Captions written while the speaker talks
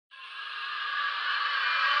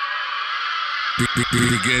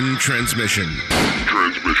Begin transmission.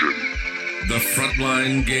 The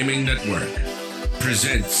Frontline Gaming Network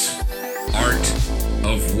presents Art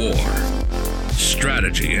of War.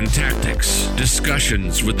 Strategy and tactics.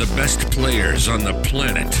 Discussions with the best players on the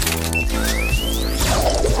planet.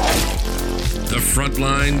 The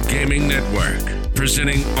Frontline Gaming Network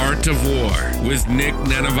presenting Art of War with Nick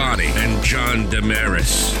Nanavati and John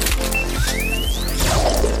Damaris.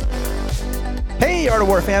 Hey, Art of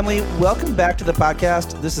War family. Welcome back to the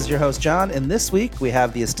podcast. This is your host, John, and this week we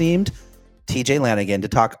have the esteemed TJ Lanigan to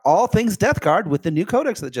talk all things Death Guard with the new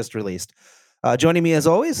codex that just released. Joining me, as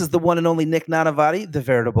always, is the one and only Nick Nanavati, the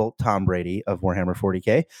veritable Tom Brady of Warhammer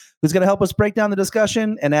 40K, who's going to help us break down the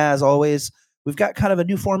discussion. And as always, we've got kind of a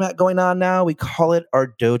new format going on now. We call it our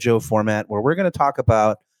dojo format, where we're going to talk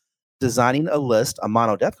about designing a list, a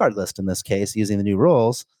mono Death Guard list in this case, using the new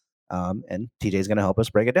rules. And TJ is going to help us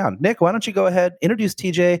break it down. Nick, why don't you go ahead, introduce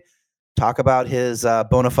TJ, talk about his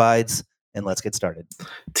bona fides, and let's get started.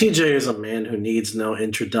 TJ is a man who needs no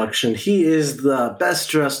introduction. He is the best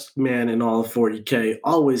dressed man in all of 40K,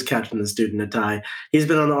 always catching the dude in a tie. He's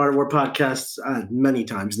been on the Art of War podcast many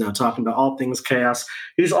times now, talking about all things chaos.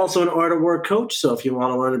 He's also an Art of War coach, so if you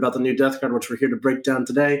want to learn about the new Death Guard, which we're here to break down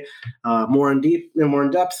today, more in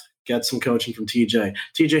depth, get some coaching from TJ.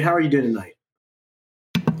 TJ, how are you doing tonight?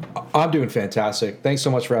 I'm doing fantastic. Thanks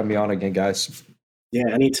so much for having me on again, guys.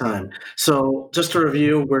 Yeah, anytime. So just to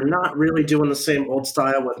review, we're not really doing the same old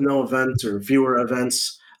style with no events or fewer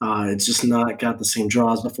events. It's just not got the same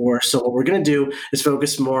draws before. So what we're going to do is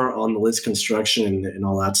focus more on the list construction and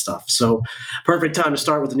all that stuff. So perfect time to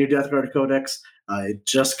start with the new Death Guard Codex. It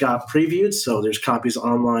just got previewed, so there's copies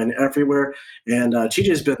online everywhere. And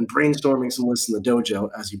TJ's been brainstorming some lists in the dojo,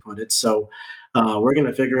 as you put it. So we're going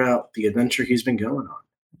to figure out the adventure he's been going on.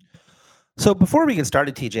 So before we get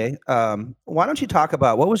started, TJ, why don't you talk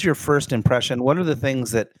about what was your first impression? What are the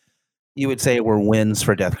things that you would say were wins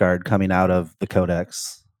for Death Guard coming out of the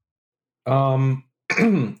Codex?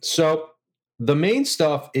 So the main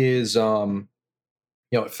stuff is,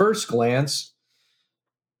 at first glance,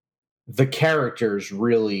 the characters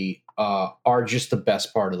really are just the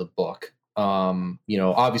best part of the book.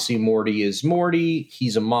 Obviously Morty is Morty.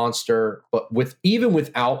 He's a monster, but even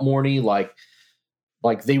without Morty,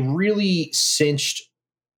 they really synced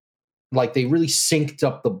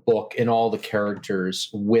up the book and all the characters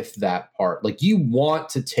with that part. Like, you want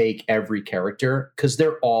to take every character because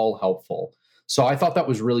they're all helpful. So I thought that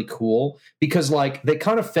was really cool because they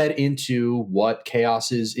kind of fed into what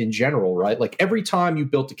chaos is in general, right? Like, every time you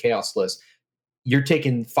built a chaos list, you're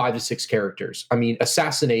taking 5 to 6 characters. I mean,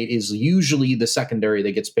 Assassinate is usually the secondary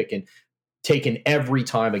that gets taken every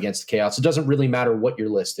time against the chaos. It doesn't really matter what your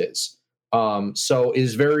list is. So it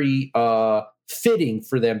is very fitting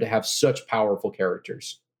for them to have such powerful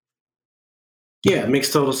characters. Yeah, it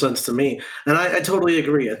makes total sense to me. And I totally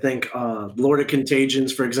agree. I think Lord of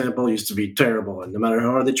Contagions, for example, used to be terrible. And no matter how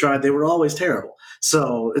hard they tried, they were always terrible.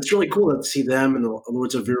 So it's really cool to see them and the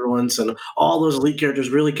Lords of Virulence and all those elite characters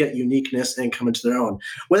really get uniqueness and come into their own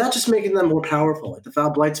without just making them more powerful. Like the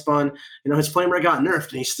Foul Blightspawn, his flame ray got nerfed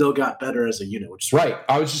and he still got better as a unit. Which is right.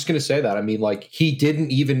 I was just going to say that. I mean, he didn't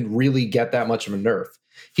even really get that much of a nerf.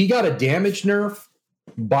 He got a damage nerf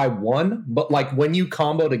by 1, but when you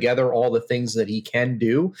combo together all the things that he can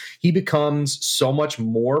do, he becomes so much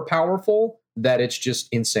more powerful that it's just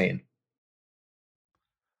insane.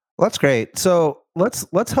 Well, that's great. So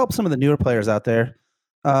let's help some of the newer players out there.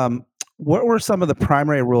 What were some of the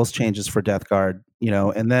primary rules changes for Death Guard?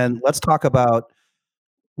 And then let's talk about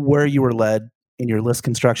where you were led in your list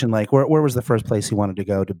construction. Where was the first place you wanted to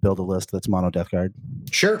go to build a list that's mono Death Guard?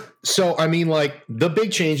 Sure. So I mean, the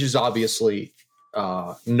big change is obviously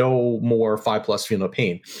no more 5+ Feel No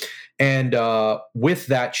Pain. And with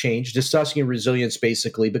that change, Disgusting and Resilience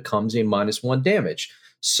basically becomes a -1 damage.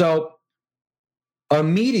 So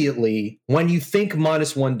immediately, when you think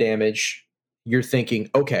 -1 damage, you're thinking,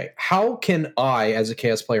 okay, how can I, as a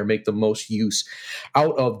Chaos player, make the most use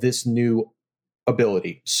out of this new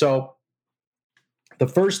ability? So the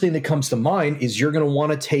first thing that comes to mind is you're going to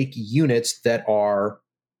want to take units that are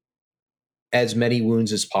as many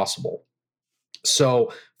wounds as possible.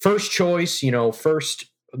 So first choice, first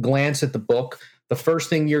glance at the book, the first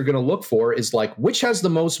thing you're going to look for is which has the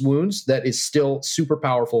most wounds that is still super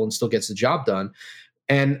powerful and still gets the job done.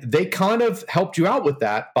 And they kind of helped you out with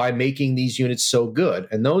that by making these units so good.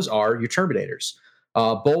 And those are your Terminators.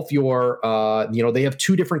 Both your, they have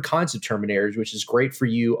 2 different kinds of Terminators, which is great for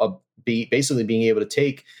you basically being able to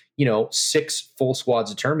take, 6 full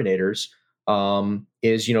squads of Terminators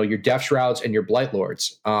is, your Death Shrouds and your Blight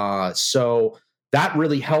Lords. So that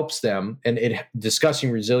really helps them. And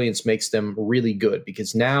discussing resilience makes them really good,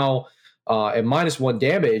 because now at -1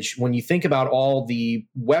 damage, when you think about all the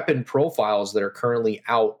weapon profiles that are currently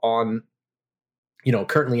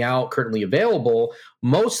currently available,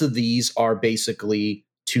 most of these are basically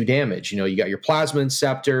 2 damage. You got your plasma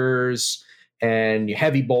scepters and your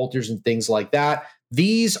heavy bolters and things like that.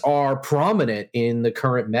 These are prominent in the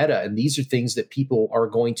current meta, and these are things that people are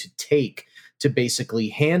going to take to basically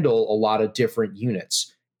handle a lot of different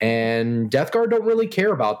units. And Death Guard don't really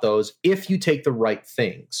care about those if you take the right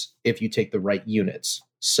things, if you take the right units.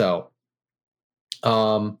 So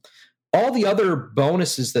all the other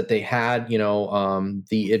bonuses that they had,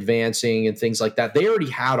 the advancing and things like that, they already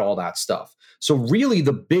had all that stuff. So really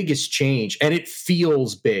the biggest change, and it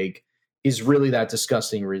feels big, is really that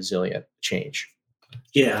disgusting resilient change.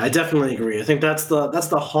 Yeah, I definitely agree. I think that's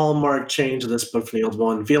the hallmark change of this book from the old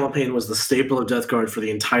one. Feel and Pain was the staple of Death Guard for the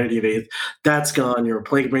entirety of 8th. That's gone. Your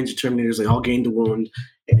Plague Ranger Terminators, they all gained a wound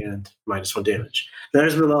and -1 damage.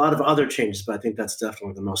 There's been a lot of other changes, but I think that's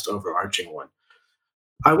definitely the most overarching one.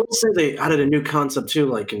 I will say they added a new concept too,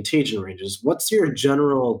 like contagion ranges. What's your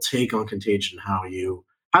general take on contagion? How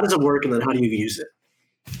does it work, and then how do you use it?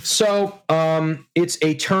 So it's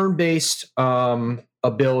a turn-based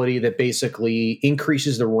ability that basically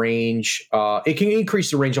increases the range. It can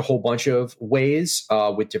increase the range a whole bunch of ways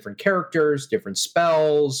with different characters, different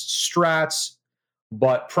spells, strats,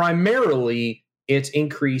 but primarily it's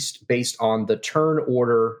increased based on the turn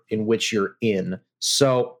order in which you're in.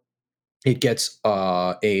 So it gets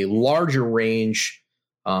a larger range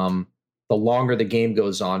the longer the game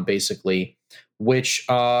goes on, basically, which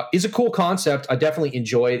is a cool concept. I definitely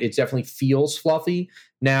enjoy it. It definitely feels fluffy.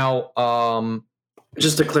 Now,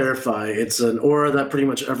 just to clarify, it's an aura that pretty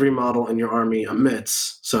much every model in your army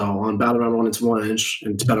emits. So on Battleground 1, it's 1 inch,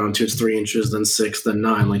 and Battleground 2, it's 3 inches, then 6, then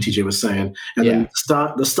 9, like TJ was saying. And then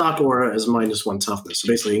the stock aura is -1 toughness. So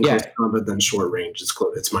basically, in close combat, then short range, it's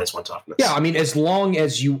 -1 toughness. Yeah, I mean, as long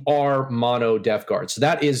as you are mono Death Guard. So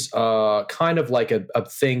that is kind of like a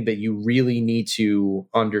thing that you really need to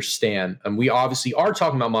understand. And we obviously are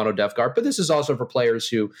talking about mono Death Guard, but this is also for players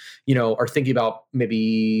who, are thinking about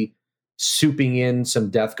maybe souping in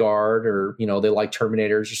some Death Guard, or they like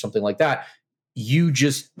Terminators or something like that. You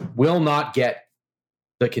just will not get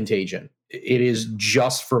the contagion. It is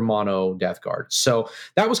just for mono Death Guard. So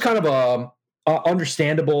that was kind of a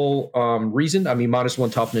understandable reason. I mean,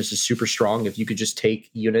 -1 toughness is super strong. If you could just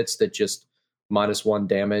take units that just -1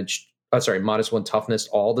 damage, -1 toughness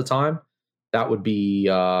all the time, that would be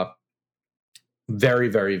very,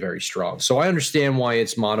 very, very strong. So I understand why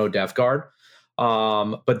it's mono Death Guard.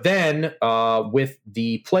 But then with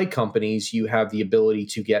the Plague Companies, you have the ability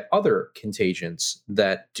to get other contagions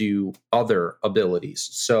that do other abilities.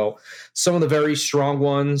 So some of the very strong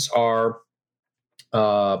ones are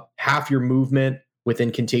half your movement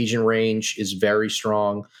within contagion range is very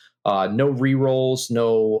strong. No rerolls,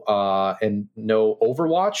 no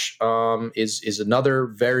Overwatch is another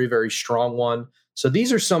very, very strong one. So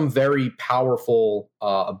these are some very powerful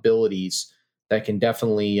abilities that can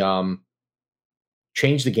definitely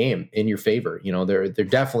change the game in your favor. They're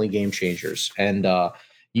definitely game changers. And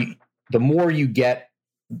the more you get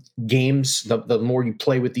games, the more you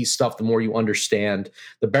play with these stuff, the more you understand,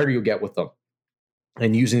 the better you'll get with them.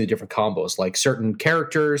 And using the different combos, like certain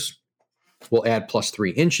characters will add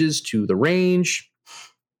 +3 inches to the range.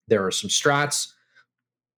 There are some strats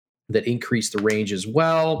that increase the range as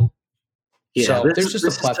well. Yeah, so there's just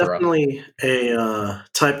a plethora. This is definitely a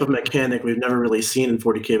type of mechanic we've never really seen in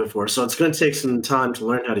 40K before, so it's going to take some time to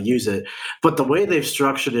learn how to use it. But the way they've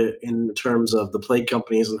structured it in terms of the Plague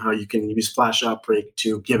Companies and how you can use Flash Outbreak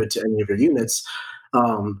to give it to any of your units,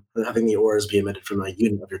 having the auras be emitted from a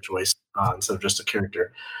unit of your choice instead of just a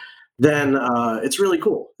character, then it's really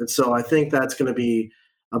cool. And so I think that's going to be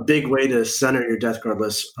a big way to center your Death Guard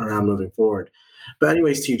list around moving forward. But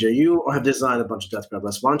anyways, TJ, you have designed a bunch of Death Guard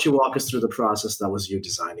lists. Why don't you walk us through the process that was you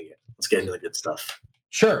designing it? Let's get into the good stuff.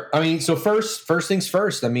 Sure. I mean, so first things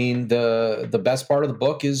first. I mean, the best part of the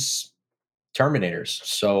book is Terminators.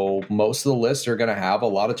 So most of the lists are going to have a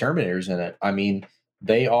lot of Terminators in it. I mean,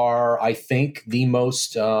 they are, I think, the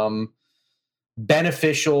most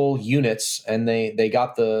beneficial units, and they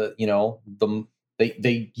got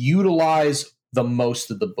they utilize the most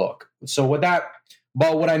of the book. So what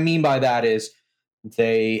I mean by that is,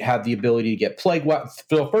 they have the ability to get plague weapons.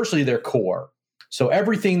 So firstly, their core. So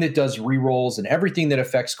everything that does rerolls and everything that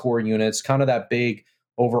affects core units, kind of that big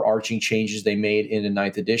overarching changes they made in the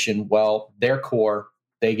 9th edition. Well, their core,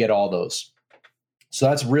 they get all those. So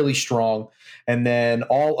that's really strong. And then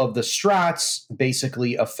all of the strats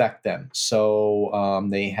basically affect them. So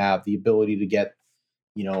they have the ability to get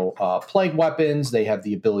plague weapons. They have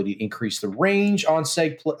the ability to increase the range on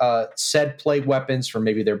said plague weapons for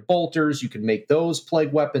maybe their bolters. You can make those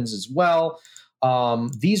plague weapons as well.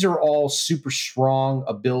 These are all super strong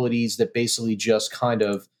abilities that basically just kind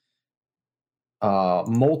of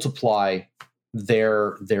multiply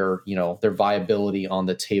their viability on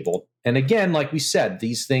the table. And again, like we said,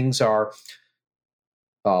 these things are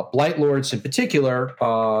Blight Lords in particular.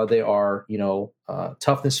 They are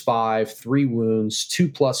toughness 5, 3 wounds,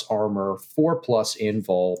 2+ armor, 4+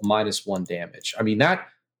 invul, -1 damage. I mean, that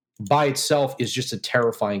by itself is just a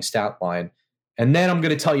terrifying stat line. And then I'm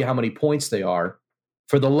going to tell you how many points they are.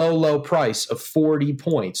 For the low price of 40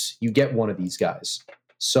 points, you get one of these guys.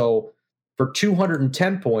 So for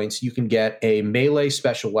 210 points, you can get a melee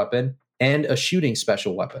special weapon and a shooting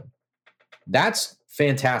special weapon. That's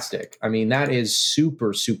fantastic. I mean, that is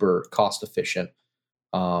super, super cost efficient.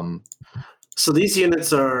 So these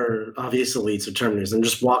units are obvious elites or Terminators and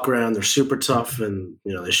just walk around. They're super tough and,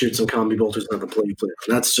 they shoot some combi bolters at the player.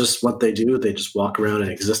 That's just what they do. They just walk around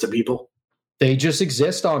and exist at people. They just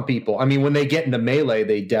exist on people. I mean, when they get into melee,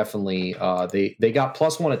 they definitely, they got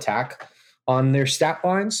 +1 attack on their stat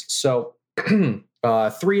lines. So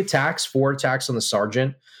 3 attacks, 4 attacks on the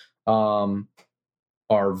Sergeant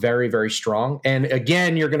are very, very strong. And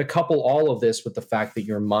again, you're going to couple all of this with the fact that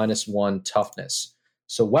you're -1 toughness.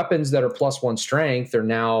 So weapons that are +1 strength are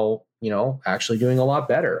now, actually doing a lot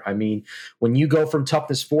better. I mean, when you go from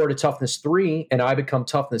toughness 4 to toughness 3 and I become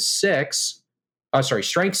toughness 6,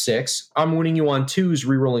 strength 6, I'm winning you on 2s,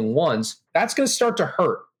 rerolling 1s. That's going to start to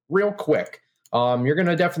hurt real quick. You're going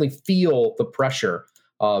to definitely feel the pressure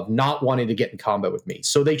of not wanting to get in combat with me.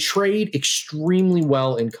 So they trade extremely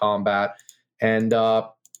well in combat. And,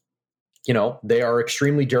 they are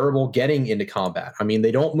extremely durable getting into combat. I mean,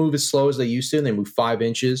 they don't move as slow as they used to. And they move 5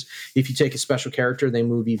 inches. If you take a special character, they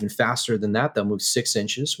move even faster than that. They'll move 6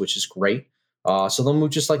 inches, which is great. So they'll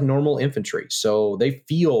move just like normal infantry. So they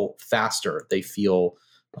feel faster. They feel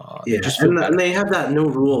and they have that new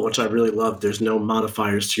rule, which I really love. There's no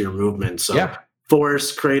modifiers to your movement. So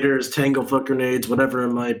force, craters, tangle foot grenades, whatever it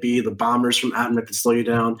might be, the bombers from Atmec that slow you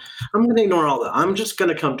down. I'm going to ignore all that. I'm just going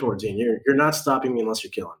to come towards you. And you're not stopping me unless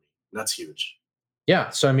you're killing me. That's huge. Yeah.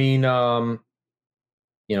 So, I mean, that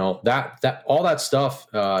all that stuff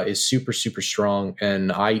is super, super strong.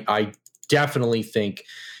 And I definitely think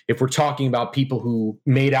if we're talking about people who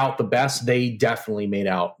made out the best, they definitely made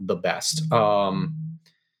out the best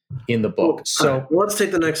in the book. So let's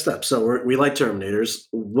take the next step. So we like Terminators.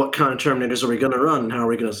 What kind of Terminators are we going to run? And how are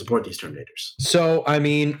we going to support these Terminators? So, I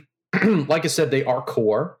mean, like I said, they are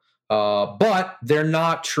core, but they're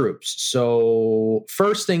not troops. So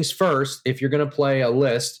first things first, if you're going to play a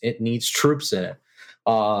list, it needs troops in it.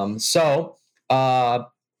 We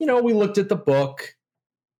looked at the book.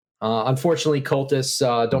 Unfortunately,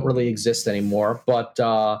 cultists don't really exist anymore, but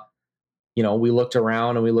we looked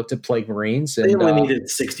around and we looked at Plague Marines. And, they only needed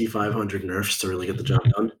 6,500 nerfs to really get the job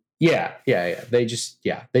done. Yeah. They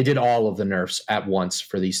did all of the nerfs at once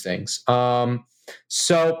for these things.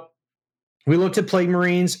 So we looked at Plague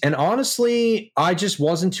Marines, and honestly, I just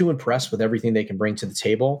wasn't too impressed with everything they can bring to the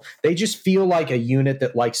table. They just feel like a unit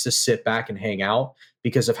that likes to sit back and hang out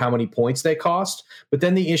because of how many points they cost. But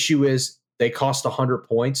then the issue is they cost 100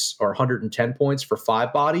 points or 110 points for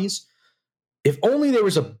 5 bodies. If only there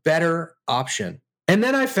was a better option. And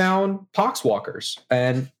then I found Poxwalkers,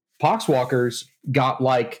 and Poxwalkers got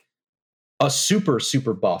like a super,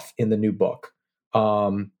 super buff in the new book.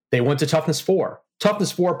 They went to toughness 4.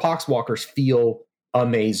 Toughness 4 Poxwalkers feel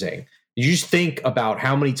amazing. You just think about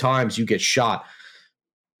how many times you get shot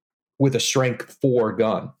with a strength 4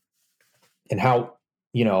 gun and how,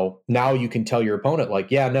 now you can tell your opponent,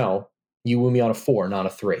 like, yeah, no, you win me on a 4, not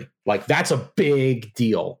a 3. Like, that's a big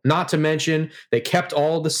deal. Not to mention, they kept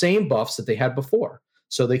all the same buffs that they had before.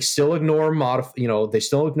 So they still ignore they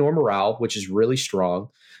still ignore morale, which is really strong.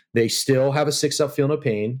 They still have a 6-up feel no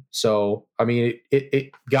pain. So, I mean,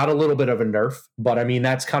 it got a little bit of a nerf, but I mean,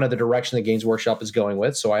 that's kind of the direction that Games Workshop is going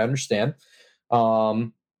with. So I understand.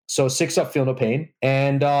 So 6-up feel no pain.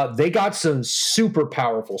 And they got some super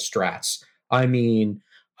powerful strats. I mean,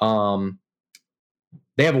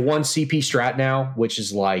 they have a 1 CP strat now, which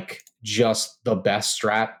is like just the best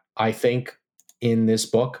strat, I think, in this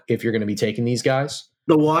book, if you're going to be taking these guys.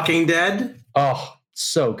 The Walking Dead? Oh,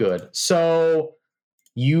 so good. So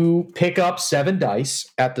you pick up 7 dice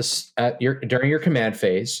during your command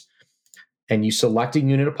phase, and you select a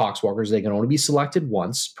unit of Poxwalkers. They can only be selected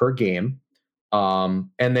once per game. And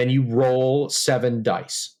then you roll 7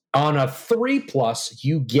 dice. On a 3+,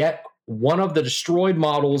 you get one of the destroyed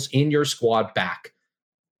models in your squad back.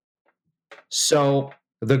 So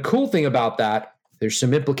the cool thing about that there's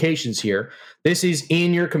some implications here. This is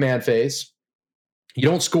in your command phase. You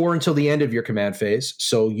don't score until the end of your command phase,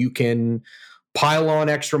 so you can pile on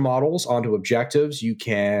extra models onto objectives. You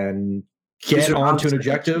can get onto an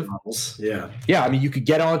objective. Yeah. I mean, you could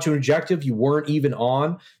get onto an objective you weren't even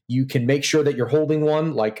on. You can make sure that you're holding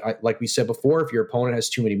one. Like we said before, if your opponent has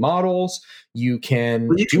too many models, you can.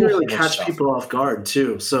 Well, you can really catch people off guard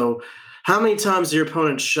too. So, how many times your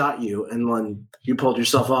opponent shot you, and when you pulled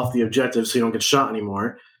yourself off the objective, so you don't get shot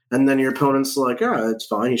anymore? And then your opponent's like, oh, it's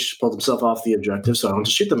fine. He pulled himself off the objective, so I don't have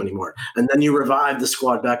to shoot them anymore. And then you revive the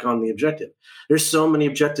squad back on the objective. There's so many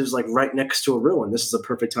objectives like right next to a ruin. This is the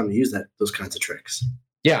perfect time to use those kinds of tricks.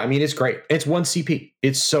 Yeah, I mean, it's great. It's 1 CP.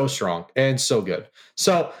 It's so strong and so good.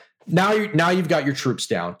 So now you've got your troops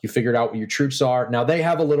down. You figured out what your troops are. Now they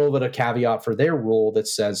have a little bit of caveat for their rule that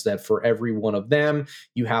says that for every one of them,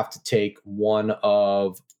 you have to take one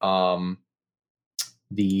of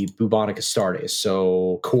the bubonic astartes,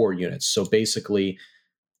 so core units. So basically,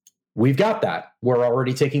 we've got that. We're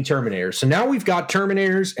already taking Terminators. So now we've got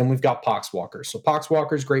Terminators and we've got Poxwalkers. So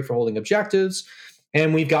Poxwalker is great for holding objectives,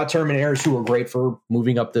 and we've got Terminators who are great for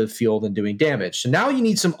moving up the field and doing damage. So now you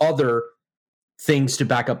need some other things to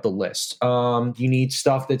back up the list. You need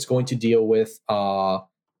stuff that's going to deal with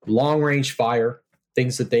long-range fire,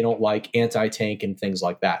 things that they don't like, anti-tank, and things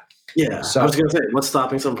like that. Yeah, so I was going to say, what's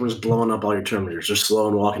stopping someone from just blowing up all your Terminators? They're slow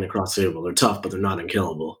and walking across the table. They're tough, but they're not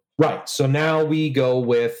unkillable. Right. So now we go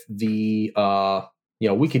with the,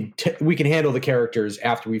 we can handle the characters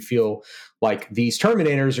after we feel like these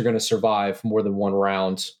Terminators are going to survive more than one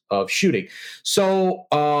round of shooting. So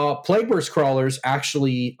Plague Burst Crawlers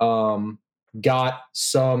actually got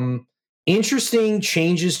some interesting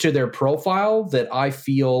changes to their profile that I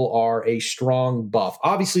feel are a strong buff.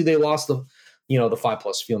 Obviously, they lost the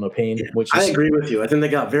 5+ feel no pain. Yeah, which I agree with you. I think they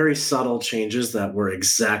got very subtle changes that were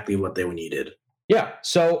exactly what they needed. Yeah.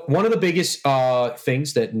 So one of the biggest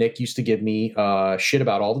things that Nick used to give me shit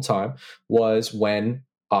about all the time was when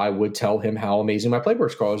I would tell him how amazing my Plague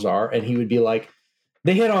Burst Crawlers are, and he would be like,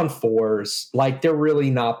 they hit on 4s. Like, they're really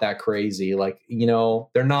not that crazy. Like,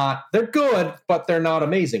 they're good, but they're not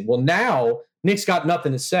amazing. Well, now Nick's got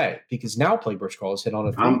nothing to say because now Plague Burst Crawlers hit on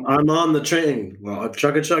a 3. I'm on the train. Well,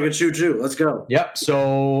 chugga chugga choo choo. Let's go. Yep.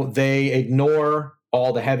 So they ignore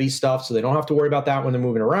all the heavy stuff, so they don't have to worry about that when they're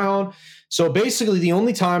moving around. So basically, the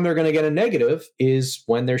only time they're going to get a negative is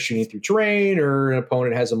when they're shooting through terrain or an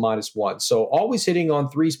opponent has a -1. So always hitting on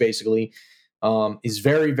 3s basically is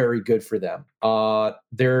very, very good for them.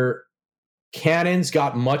 Their cannons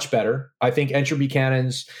got much better. I think entropy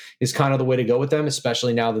cannons is kind of the way to go with them,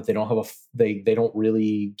 especially now that they don't have they don't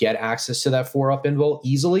really get access to that 4-up invul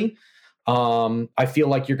easily. I feel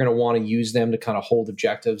like you're going to want to use them to kind of hold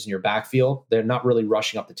objectives in your backfield. They're not really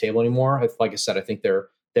rushing up the table anymore. Like I said, I think their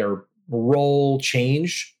role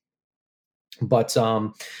changed, but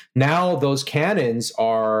now those cannons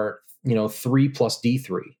are 3 plus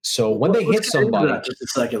D3. So when they hit somebody, just a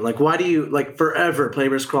second. Like, why do you forever Plague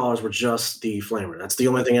Burst Crawlers were just the flamer? That's the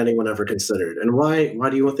only thing anyone ever considered. And why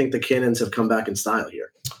do you think the cannons have come back in style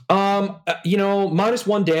here?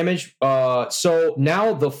 -1 damage. So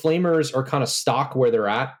now the flamers are kind of stock where they're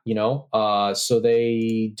at, so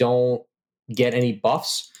they don't get any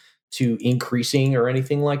buffs to increasing or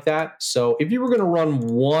anything like that. So if you were going to run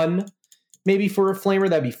 1 maybe for a flamer,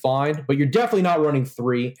 that'd be fine, but you're definitely not running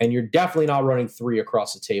 3, and you're definitely not running 3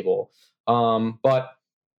 across the table. But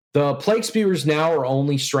the Plague Spewers now are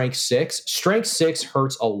only strength 6. Strength 6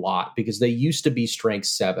 hurts a lot because they used to be strength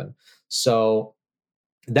 7. So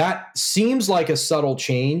that seems like a subtle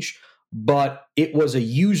change, but it was a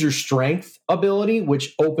user strength ability,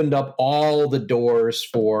 which opened up all the doors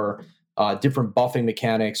for different buffing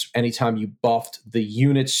mechanics. Anytime you buffed the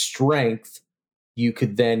unit's strength, you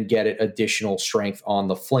could then get it additional strength on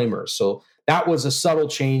the flamers. So that was a subtle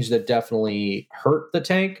change that definitely hurt the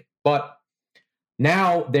tank. But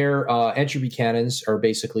now their entropy cannons are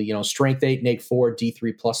basically, strength 8, neg 4,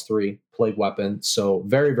 D3 plus 3 plague weapon. So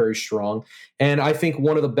very, very strong. And I think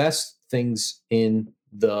one of the best things in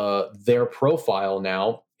their profile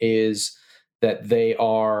now is that they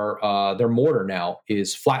are their mortar now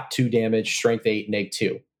is flat 2 damage, strength 8, neg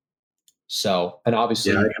 2. So, and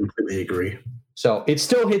obviously, yeah, I completely agree. So it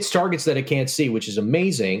still hits targets that it can't see, which is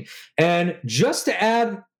amazing. And just to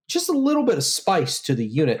add just a little bit of spice to the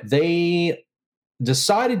unit, they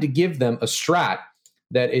decided to give them a strat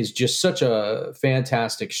that is just such a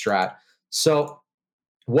fantastic strat. So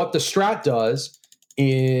what the strat does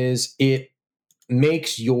is it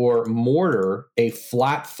makes your mortar a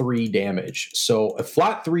flat 3 damage. So a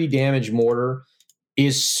flat 3 damage mortar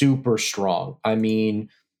is super strong. I mean,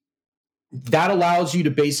 that allows you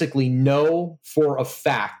to basically know for a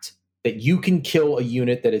fact that you can kill a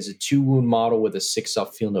unit that is a 2-wound model with a 6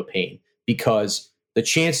 up feel no pain, because the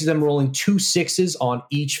chances of them rolling 2 6s on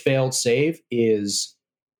each failed save is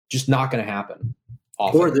just not going to happen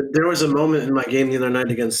often. Or there was a moment in my game the other night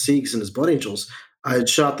against Siegs and his Blood Angels. I had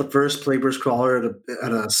shot the first Plagueburst Crawler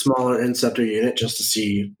at a smaller Inceptor unit just to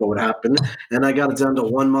see what would happen, and I got it down to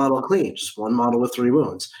 1 model clean, just 1 model with 3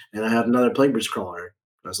 wounds. And I had another Plagueburst Crawler.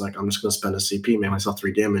 I was like, I'm just going to spend a CP, make myself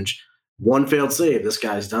 3 damage. 1 failed save, this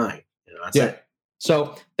guy's dying. That's it.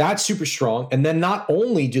 So that's super strong. And then not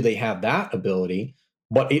only do they have that ability,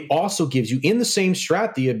 but it also gives you, in the same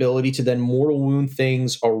strat, the ability to then mortal wound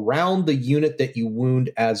things around the unit that you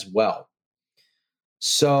wound as well.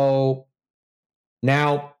 So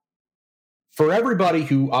now, for everybody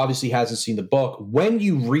who obviously hasn't seen the book, when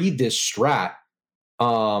you read this strat,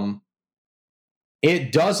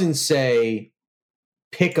 it doesn't say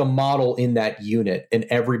pick a model in that unit and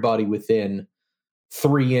everybody within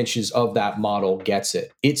 3 inches of that model gets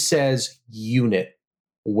it. It says unit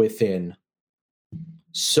within.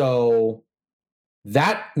 So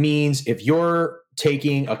that means if you're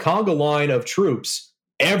taking a conga line of troops,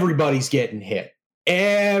 everybody's getting hit.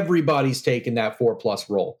 Everybody's taking that 4+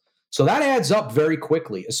 roll. So that adds up very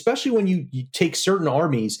quickly, especially when you take certain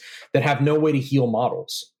armies that have no way to heal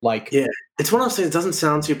models. Like, yeah, it's one of those things. It doesn't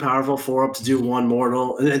sound too powerful. 4 up to do 1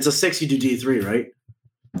 mortal, and it's a 6. You do D3, right?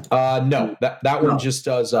 No, that one just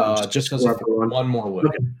does one more wound.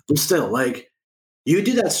 Okay. But still, like, you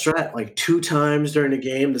do that strat like 2 times during a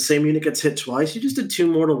game. The same unit gets hit twice. You just did 2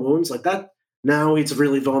 mortal wounds like that. Now he's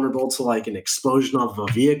really vulnerable to like an explosion of a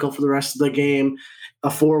vehicle for the rest of the game. A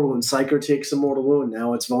 4-wound Psyker takes a mortal wound.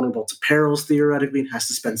 Now it's vulnerable to perils theoretically and has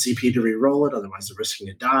to spend CP to re-roll it. Otherwise, they're risking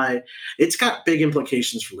to die. It's got big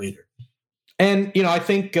implications for later. And I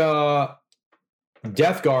think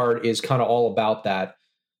Death Guard is kind of all about that.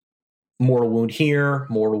 Mortal wound here,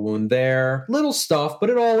 mortal wound there, little stuff,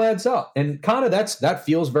 but it all adds up. And kind of that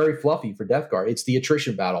feels very fluffy for Death Guard. It's the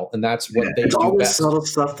attrition battle, and that's what they do best. It's all the subtle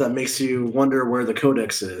stuff that makes you wonder where the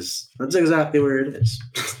codex is. That's exactly where it is.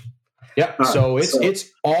 Yep. Right, so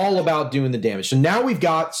it's all about doing the damage. So now we've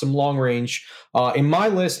got some long range. In my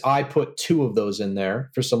list, I put 2 of those in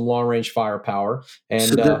there for some long range firepower. And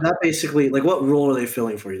so that basically, like, what role are they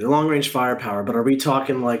filling for you? They're long range firepower, but are we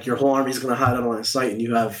talking like your whole army's going to hide on line of sight and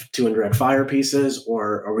you have 2 indirect fire pieces,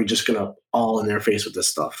 or are we just going to all in their face with this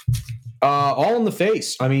stuff? All in the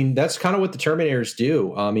face. I mean, that's kind of what the Terminators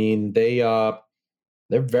do. I mean, they're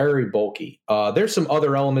very bulky. There's some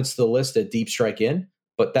other elements to the list that deep strike in.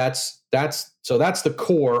 But that's the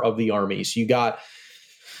core of the army. So you got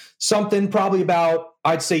something probably about,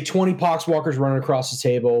 I'd say, 20 Poxwalkers running across the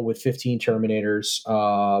table with 15 Terminators.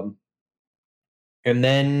 And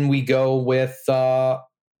then we go with,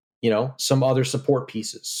 some other support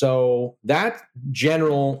pieces. So that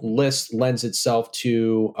general list lends itself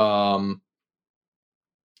to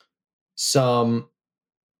some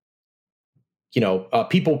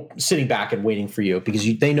people sitting back and waiting for you because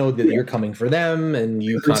they know that you're coming for them, and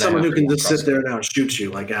you kind of someone who can just sit there now and shoot you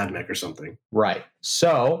like Admech or something. Right.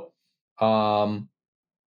 So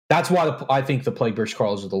that's why I think the Plagueburst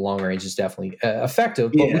Crawlers with the long range is definitely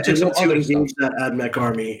effective. But we took some other stuff. That Admech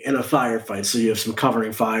army in a firefight, so you have some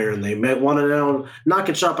covering fire, and they may want to now not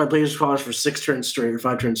get shot by Plagueburst Crawlers for 6 turns straight or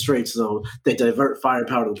 5 turns straight. So they divert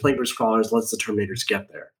firepower to the Plagueburst Crawlers, lets the Terminators get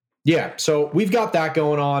there. Yeah, so we've got that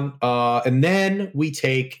going on. And then we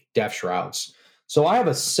take Death Shrouds. So I have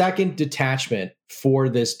a second detachment for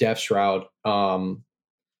this Death Shroud, part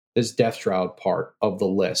of the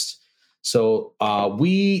list. So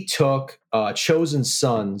we took Chosen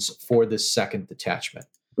Sons for this second detachment.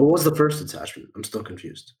 What was the first detachment? I'm still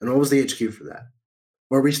confused. And what was the HQ for that?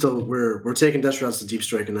 Or are we still we're taking Death Shrouds to Deep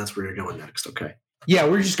Strike, and that's where you're going next. Okay. Yeah,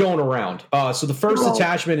 we're just going around. So the first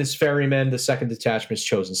detachment is Ferrymen. The second detachment is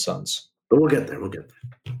Chosen Sons. But we'll get there.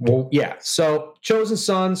 Well, yeah. So Chosen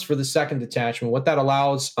Sons for the second detachment. What that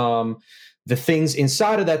allows the things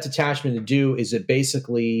inside of that detachment to do is it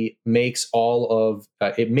basically makes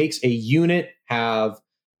makes a unit have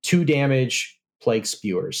 2 damage Plague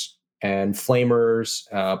Spewers and Flamers,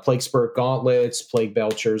 Plague Spurt Gauntlets, Plague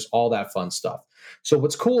Belchers, all that fun stuff. So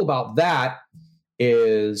what's cool about that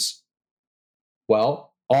is,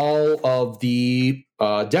 well, all of the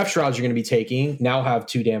Death Shrouds you're going to be taking now have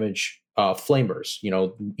 2 damage Flamers.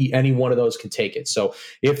 Any one of those can take it. So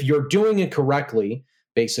if you're doing it correctly,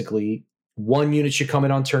 basically 1 unit should come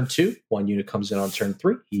in on turn 2, 1 unit comes in on turn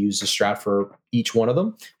 3. You use the strat for each one of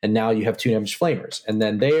them, and now you have 2 damage Flamers. And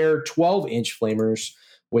then they're 12-inch Flamers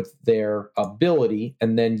with their ability,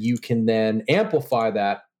 and then you can then amplify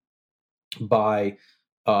that by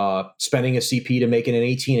spending a CP to make it an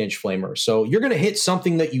 18-inch flamer. So you're going to hit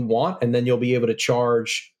something that you want, and then you'll be able to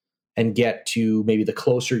charge and get to maybe the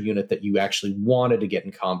closer unit that you actually wanted to get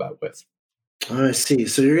in combat with. I see.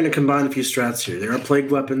 So you're going to combine a few strats here. There are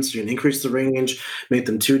plague weapons. You're going to increase the range, make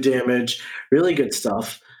them 2 damage. Really good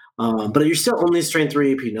stuff. But you're still only strength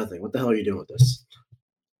 3 AP, nothing. What the hell are you doing with this?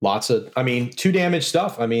 2 damage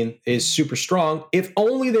stuff, is super strong. If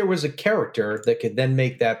only there was a character that could then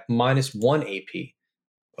make that -1 AP.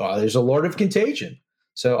 There's a Lord of Contagion.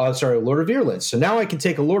 So, Lord of Virulence. So now I can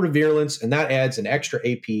take a Lord of Virulence, and that adds an extra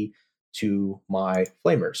AP to my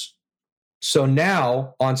flamers. So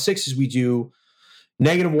now on 6s, we do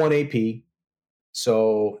 -1 AP.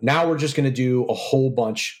 So now we're just going to do a whole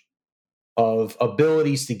bunch of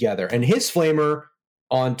abilities together. And his flamer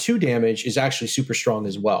on 2 damage is actually super strong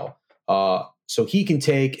as well. So he can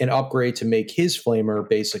take an upgrade to make his flamer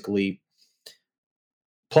basically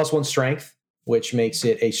 +1 strength, which makes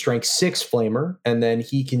it a strength 6 flamer. And then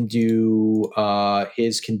he can do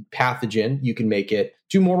his pathogen. You can make it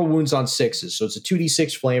 2 mortal wounds on 6s. So it's a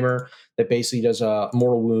 2d6 flamer that basically does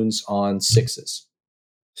mortal wounds on 6s.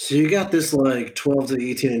 So you got this like 12 to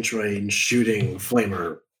 18-inch range shooting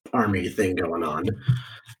flamer army thing going on.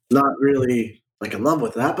 Not really like in love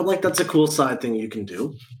with that, but like that's a cool side thing you can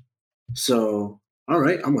do. So, all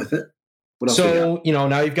right, I'm with it. What else so,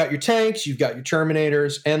 now you've got your tanks, you've got your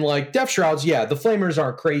Terminators, and like Death Shrouds, yeah, the flamers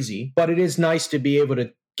aren't crazy, but it is nice to be able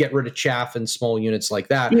to get rid of chaff and small units like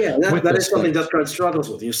that. Yeah, that is something Death Guard struggles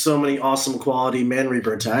with. You have so many awesome quality Man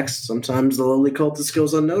Reaper attacks. Sometimes the lowly cultist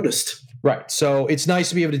goes unnoticed. Right. So it's nice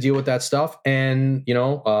to be able to deal with that stuff. And,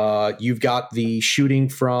 you've got the shooting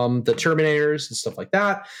from the Terminators and stuff like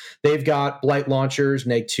that. They've got Blight Launchers,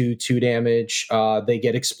 -2, 2 damage. They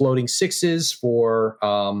get exploding 6s for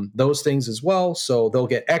those things as well. So they'll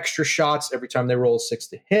get extra shots every time they roll a 6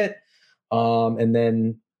 to hit. And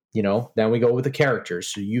then, then we go with the characters.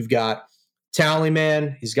 So you've got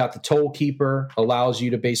Tallyman. He's got the Toll Keeper, allows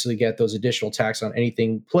you to basically get those additional attacks on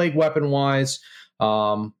anything plague weapon wise.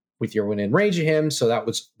 With your within range of him. So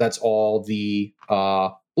that's all the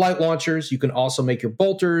Blight Launchers. You can also make your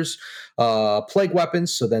bolters plague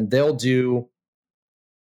weapons. So then they'll do.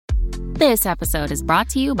 This episode is brought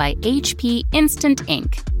to you by HP Instant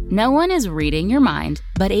Ink. No one is reading your mind,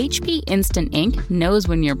 but HP Instant Ink knows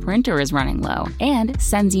when your printer is running low and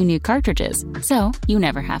sends you new cartridges. So you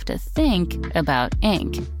never have to think about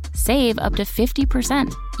ink. Save up to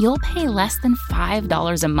 50%. You'll pay less than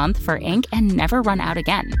 $5 a month for ink and never run out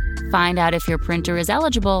again. Find out if your printer is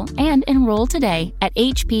eligible and enroll today at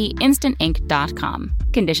hpinstantink.com.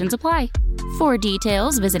 Conditions apply. For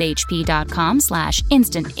details, visit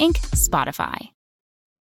hp.com/instantink Spotify.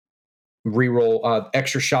 Reroll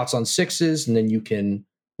extra shots on 6s, and then you can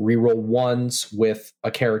reroll 1s with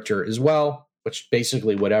a character as well, which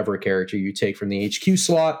basically whatever character you take from the HQ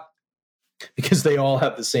slot, because they all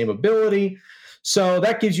have the same ability. So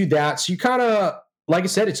that gives you that. So you kind of, like I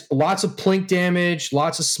said, it's lots of plink damage,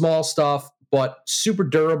 lots of small stuff, but super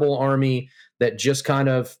durable army that just kind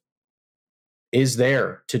of is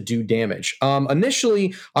there to do damage.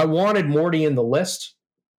 Initially, I wanted Morty in the list.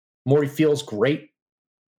 Morty feels great.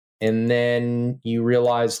 And then you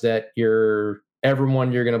realize that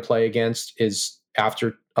everyone you're going to play against is,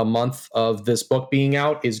 after a month of this book being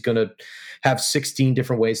out, is going to have 16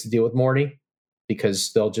 different ways to deal with Morty,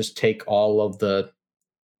 because they'll just take all of the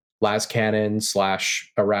las cannon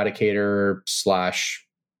 / eradicator /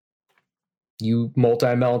 you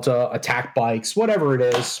multi-melta attack bikes, whatever it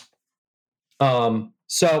is.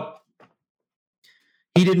 So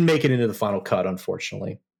he didn't make it into the final cut,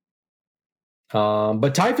 unfortunately.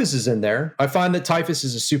 But Typhus is in there. I find that Typhus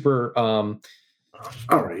is a super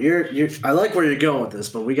all right, I like where you're going with this,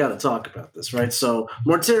 but we got to talk about this, right? So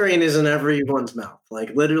Mortarion is in everyone's mouth.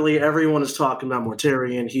 Like literally everyone is talking about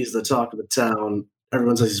Mortarion. He's the talk of the town.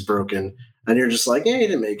 Everyone says he's broken, and you're just like, "Yeah, he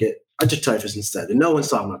didn't make it. I took Typhus instead." And no one's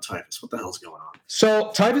talking about Typhus. What the hell's going on?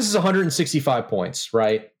 So Typhus is 165 points,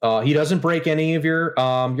 right? He doesn't break any of your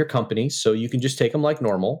companies, so you can just take him like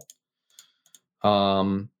normal.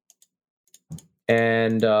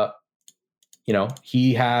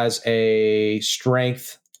 He has a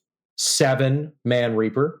strength 7 Man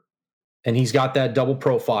Reaper, and he's got that double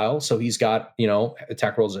profile. So he's got,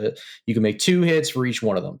 attack rolls. You can make 2 hits for each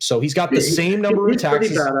one of them. So he's got the same number of attacks.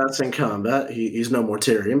 He's pretty badass in combat. He's no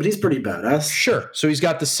Mortarion, but he's pretty badass. Sure. So he's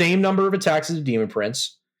got the same number of attacks as a Demon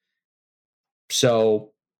Prince.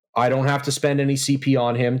 So I don't have to spend any CP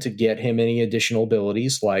on him to get him any additional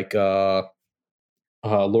abilities like Lord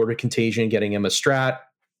of Contagion, getting him a strat,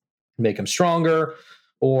 make him stronger,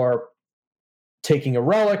 or taking a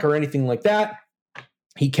relic or anything like that.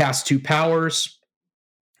 He casts 2 powers.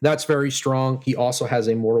 That's very strong. He also has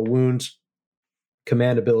a mortal wound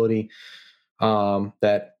command ability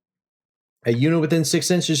that a unit within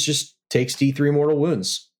 6 inches just takes D3 mortal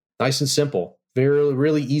wounds. Nice and simple. Very,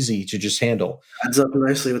 really easy to just handle. Adds up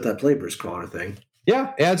nicely with that Playburst Crawler thing.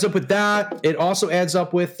 Yeah, adds up with that. It also adds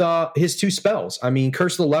up with his 2 spells. I mean,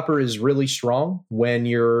 Curse of the Leper is really strong when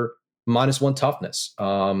you're -1 toughness.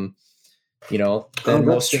 That's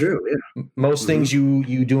true. Yeah. Most things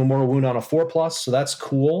you do a mortal wound on a 4+, so that's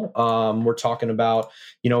cool. We're talking about,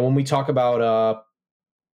 when we talk about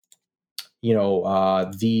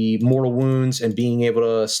the mortal wounds and being able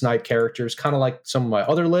to snipe characters, kind of like some of my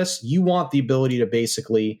other lists, you want the ability to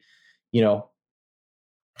basically,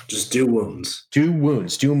 just do wounds. Do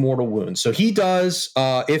mortal wounds. So he does,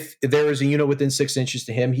 if there is a unit within 6 inches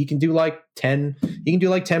to him, he can do like 10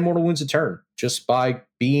 mortal wounds a turn just by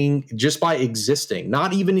existing,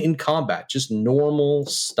 not even in combat, just normal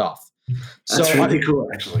stuff. That's really cool,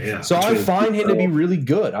 actually. Yeah. So I find him to be really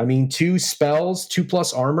good. I mean, 2 spells,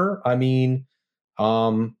 2+ armor. I mean,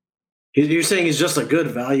 you're saying he's just a good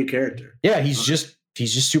value character. Yeah, he's just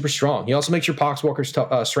super strong. He also makes your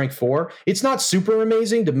Poxwalkers strength 4. It's not super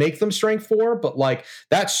amazing to make them strength 4, but like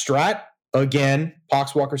that strat, again,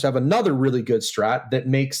 Poxwalkers have another really good strat that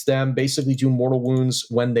makes them basically do mortal wounds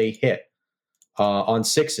when they hit on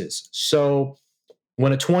 6s. So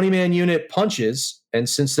when a 20-man unit punches, and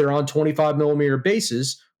since they're on 25mm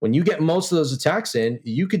bases, when you get most of those attacks in,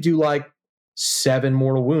 you could do like 7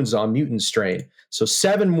 mortal wounds on Mutant Strain. So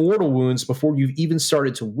 7 mortal wounds before you've even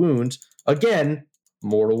started to wound. Again,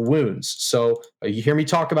 mortal wounds. So you hear me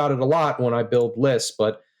talk about it a lot when I build lists,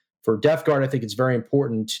 but for Death Guard, I think it's very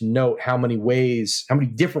important to note how many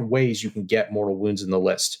different ways you can get mortal wounds in the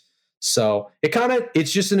list. So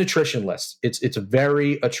it's just an attrition list. It's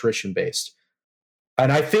very attrition based.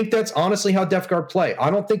 And I think that's honestly how Death Guard play. I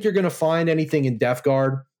don't think you're going to find anything in Death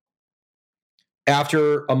Guard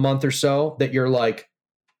after a month or so that you're like,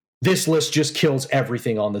 this list just kills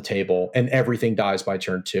everything on the table and everything dies by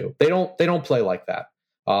turn 2. They don't play like that.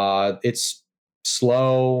 It's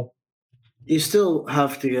slow. You still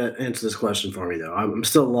have to answer this question for me, though. I'm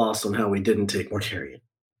still lost on how we didn't take Mortarion.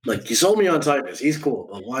 Like, you sold me on Typhus. He's cool,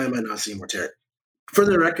 but why am I not seeing Mortarion? For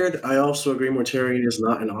the record, I also agree Mortarion is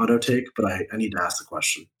not an auto take, but I need to ask the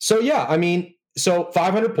question. So, yeah, I mean,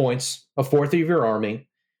 500 points, a fourth of your army.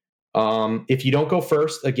 If you don't go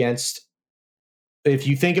first if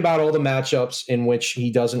you think about all the matchups in which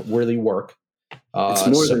he doesn't really work. It's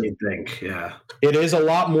more than you think, yeah. It is a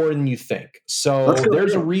lot more than you think. So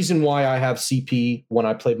there's a reason why I have CP when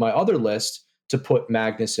I played my other list to put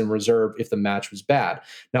Magnus in reserve if the match was bad.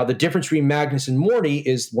 Now, the difference between Magnus and Morty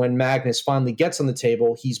is when Magnus finally gets on the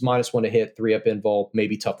table, he's -1 to hit, 3-up invul,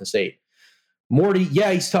 maybe toughness 8. Morty,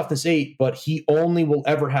 yeah, he's toughness 8, but he only will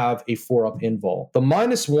ever have a 4-up invul. The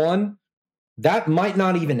 -1, that might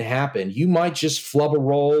not even happen. You might just flub a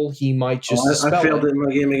roll. He might just I failed it in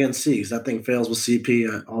my game against C because that thing fails with CP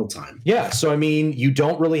all the time. Yeah, so I mean, you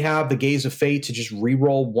don't really have the Gaze of Fate to just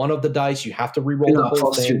re-roll one of the dice. You have to re-roll the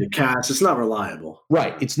whole thing. The cast. It's not reliable.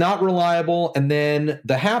 Right, it's not reliable. And then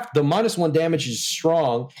the -1 damage is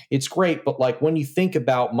strong. It's great, but like when you think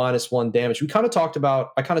about -1 damage, I kind of talked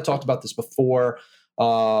about this before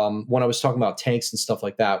when I was talking about tanks and stuff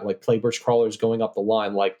like that, like Plagueburst Crawlers going up the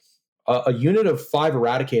line, like. A unit of 5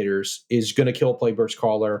 Eradicators is going to kill a Plagueburst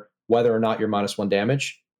Crawler whether or not you're -1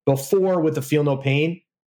 damage. Before, with the Feel No Pain,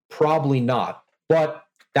 probably not. But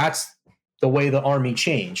that's the way the army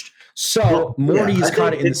changed. So Morty is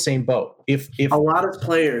kind of in the same boat. If a lot of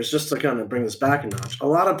players, just to kind of bring this back a notch, a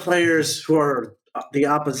lot of players who are the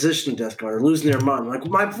opposition Death Guard are losing their mind. Like,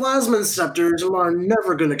 my Plasma Scepters are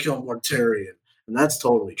never going to kill Mortarion. And that's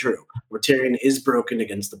totally true. Mortarion is broken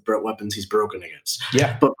against the weapons he's broken against.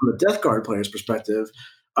 Yeah. But from a Death Guard player's perspective,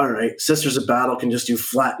 all right, Sisters of Battle can just do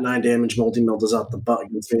flat 9 damage, multi-mill does out the butt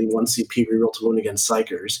against me, 1 CP reroll to wound against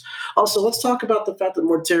Psychers. Also, let's talk about the fact that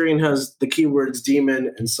Mortarion has the keywords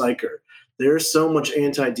Demon and Psyker. There's so much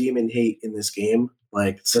anti-demon hate in this game,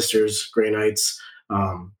 like Sisters, Grey Knights,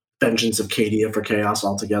 Vengeance of Cadia for Chaos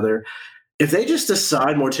altogether. If they just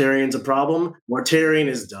decide Mortarion's a problem, Mortarion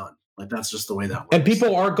is done. Like, that's just the way that works. And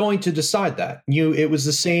people are going to decide that. It was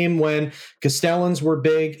the same when Castellans were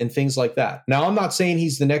big and things like that. Now, I'm not saying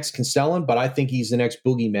he's the next Castellan, but I think he's the next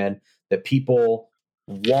boogeyman that people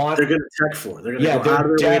want. They're going to tech for. They're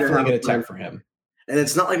definitely going to tech for him. And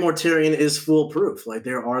it's not like Mortarion is foolproof. Like,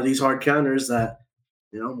 there are these hard counters that,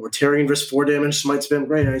 Mortarion versus 4 damage Smite Spam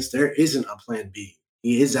Grey Knights, there isn't a plan B.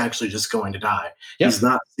 he is actually just going to die. Yep. He's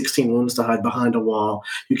not 16 wounds to hide behind a wall.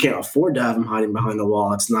 You can't afford to have him hiding behind a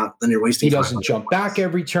wall. It's not, then you're wasting. He doesn't jump back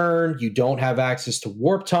every turn. You don't have access to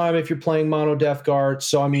warp time if you're playing mono Death Guard.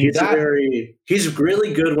 So I mean, he's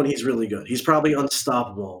really good when he's really good. He's probably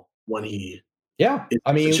unstoppable when he. Yeah,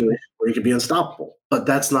 I mean, where he could be unstoppable, but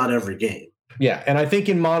that's not every game. Yeah, and I think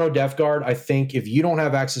in mono Death Guard, I think if you don't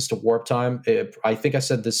have access to warp time, I think I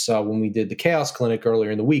said this when we did the Chaos Clinic earlier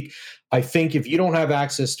in the week. I think if you don't have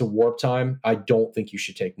access to warp time, I don't think you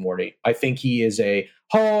should take Morty. I think he is hey,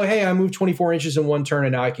 I moved 24 inches in one turn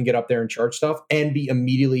and now I can get up there and charge stuff and be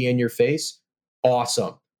immediately in your face.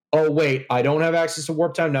 Awesome. Oh, wait, I don't have access to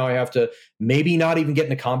warp time. Now I have to maybe not even get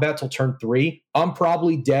into combat till turn 3. I'm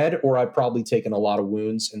probably dead or I've probably taken a lot of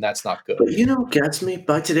wounds, and that's not good. But you know what gets me?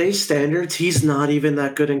 By today's standards, he's not even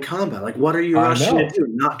that good in combat. Like, what are you rushing to do?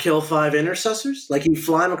 Not kill 5 intercessors? Like, you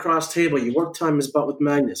fly him across table, you warp time his butt with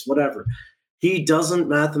Magnus, whatever. He doesn't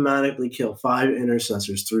mathematically kill 5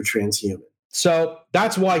 intercessors through transhuman. So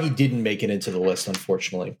that's why he didn't make it into the list,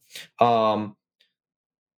 unfortunately.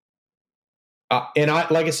 And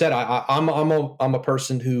like I said, I'm a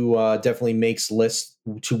person who definitely makes lists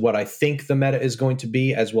to what I think the meta is going to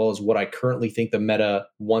be, as well as what I currently think the meta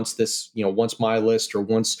once my list or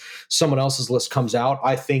once someone else's list comes out.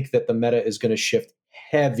 I think that the meta is going to shift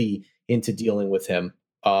heavy into dealing with him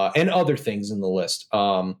and other things in the list.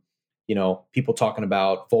 People talking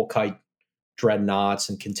about Volkite dreadnoughts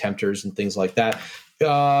and contemptors and things like that.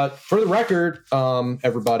 For the record,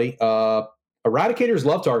 everybody, eradicators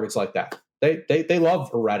love targets like that. They love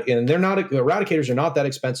and eradicators are not that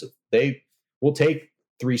expensive. They will take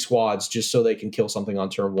 3 squads just so they can kill something on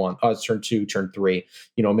turn 1, turn 2, turn 3.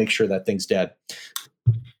 Make sure that thing's dead.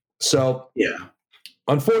 So yeah,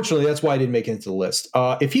 unfortunately, that's why I didn't make it into the list.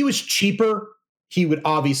 If he was cheaper, he would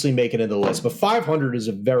obviously make it into the list. But 500 is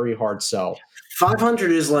a very hard sell.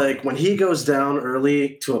 500 is like when he goes down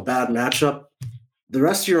early to a bad matchup. The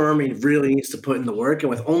rest of your army really needs to put in the work, and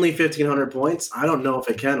with only 1,500 points, I don't know if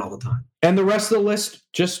it can all the time. And the rest of the list,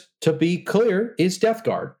 just to be clear, is Death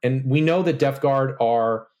Guard. And we know that Death Guard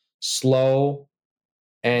are slow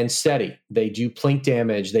and steady. They do plink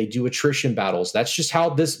damage. They do attrition battles. That's just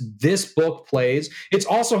how this book plays. It's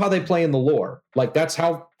also how they play in the lore. Like, that's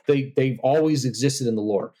how they've always existed in the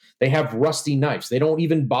lore. They have rusty knives. They don't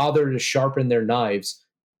even bother to sharpen their knives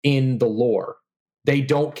in the lore. They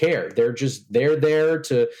don't care. They're there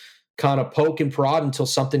to kind of poke and prod until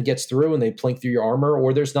something gets through and they plink through your armor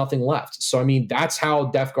or there's nothing left. So, I mean, that's how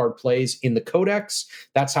Death Guard plays in the Codex.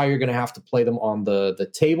 That's how you're going to have to play them on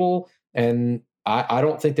the table. And I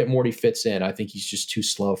don't think that Morty fits in. I think he's just too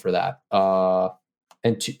slow for that.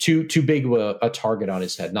 And too big of a target on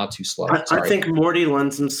his head, not too slow. I think Morty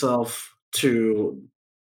lends himself to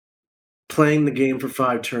playing the game for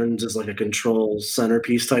 5 turns as like a control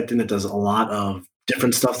centerpiece type thing that does a lot of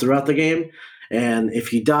different stuff throughout the game. And if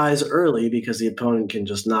he dies early because the opponent can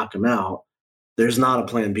just knock him out, there's not a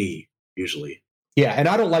plan B usually. Yeah, and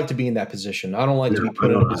I don't like to be in that position. I don't like to be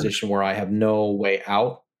put in a position where I have no way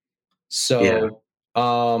out. So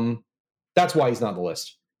that's why he's not on the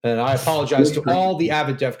list. And I apologize to all the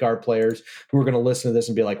avid Death Guard players who are going to listen to this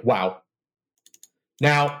and be like, wow.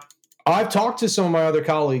 Now, I've talked to some of my other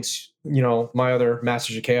colleagues, my other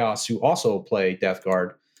Masters of Chaos who also play Death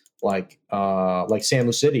Guard, like Sam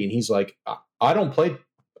Lucidi, and he's like, I don't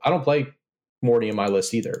play Morty in my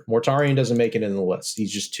list either. Mortarion doesn't make it in the list.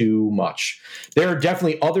 He's just too much. There are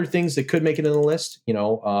definitely other things that could make it in the list.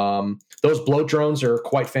 Those bloat drones are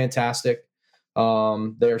quite fantastic.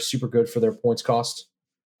 They're super good for their points cost.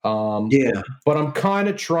 But I'm kind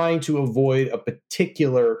of trying to avoid a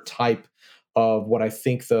particular type of what I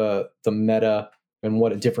think the meta and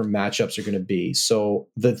what different matchups are going to be. So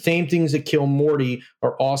the same things that kill Morty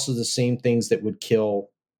are also the same things that would kill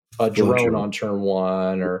a drone on turn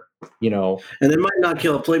 1, or and it might not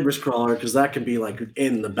kill a Plague Burst Crawler because that can be like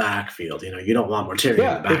in the backfield. You don't want Mortarion in the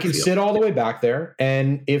backfield. It can sit all the way back there,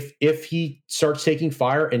 and if he starts taking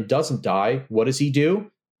fire and doesn't die, what does he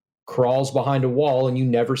do? Crawls behind a wall and you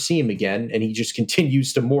never see him again, and he just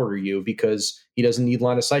continues to mortar you because he doesn't need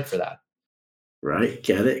line of sight for that. Right,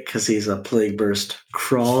 get it? Because he's a Plague Burst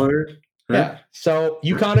Crawler. Right? Yeah, so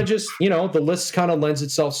you kind of just, the list kind of lends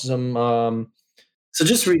itself to some... So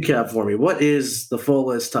just recap for me. What is the full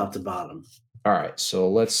list top to bottom? All right, so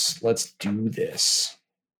let's do this.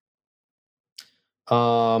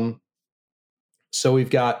 So we've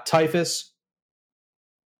got Typhus.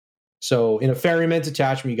 So in a Ferryman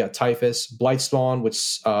detachment, you got Typhus, Blightspawn,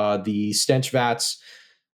 which the Stench Vats.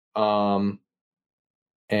 And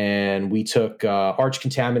we took Arch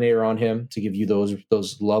Contaminator on him to give you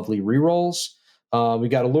those lovely rerolls. We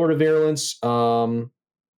got a Lord of Virulence.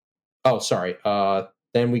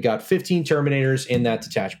 Then we got 15 Terminators in that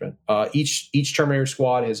detachment. Each Terminator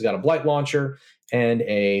squad has got a Blight Launcher and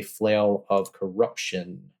a Flail of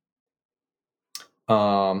Corruption.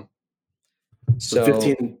 So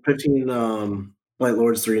 15 Blight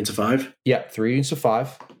Lords, 3 into 5? Yeah, 3 into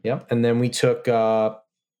 5. Yep. And then we took,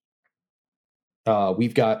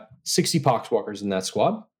 we've got 60 Poxwalkers in that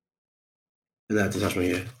squad. In that detachment,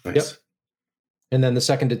 yeah. Nice. Yep. And then the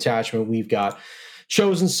second detachment, we've got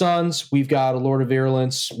Chosen Sons. We've got a Lord of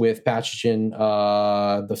Virulence with Pathogen,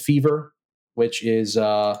 the Fever, which is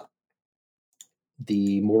the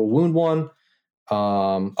Mortal Wound one.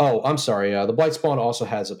 I'm sorry. The Blightspawn also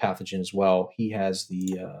has a Pathogen as well. He has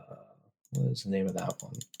the, what is the name of that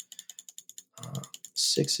one?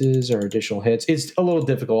 6s or additional hits. It's a little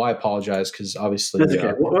difficult. I apologize because obviously. That's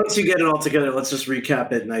okay. Once you get it all together, let's just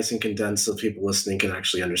recap it nice and condensed so people listening can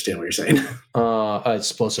actually understand what you're saying.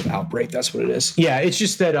 Explosive Outbreak. That's what it is. Yeah, it's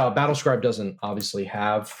just that Battlescribe doesn't obviously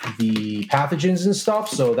have the pathogens and stuff,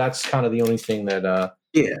 so that's kind of the only thing that.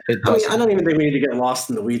 Yeah, I don't even think we need to get lost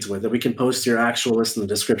in the weeds with it. We can post your actual list in the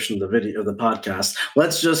description of the video of the podcast.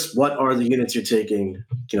 Let's just, what are the units you're taking?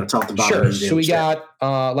 Top to bottom. Sure. So we got,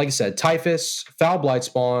 like I said, Typhus, Foul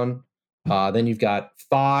Blightspawn. Then you've got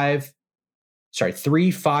 3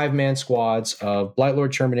 5-man squads of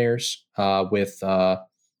Blightlord Terminators with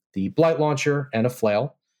the Blight Launcher and a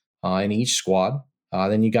Flail in each squad.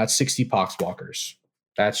 Then you got 60 Poxwalkers.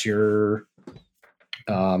 That's your.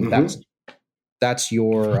 That's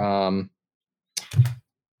your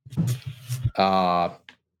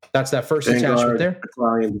that's that first Vanguard, attachment there.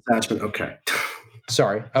 Italian detachment. Okay.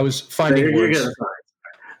 Sorry, I was finding words.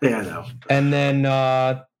 Yeah, I know. And then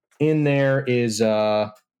in there is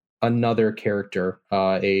another character,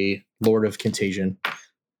 a Lord of Contagion.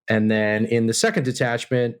 And then in the second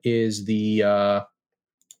detachment is the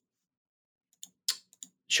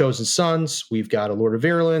Chosen Sons. We've got a Lord of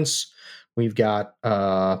Virulence. We've got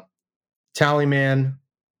Tallyman,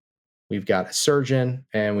 we've got a Surgeon,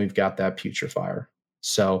 and we've got that Putrefier.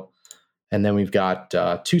 So, and then we've got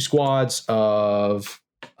 2 squads of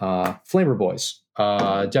Flamer Boys,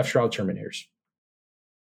 Death Shroud Terminators.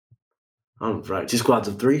 All right, 2 squads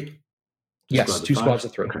of 3? Yes, 2 squads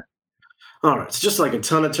of 3. Okay. All right, it's just like a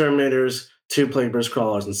ton of Terminators, 2 Plague Burst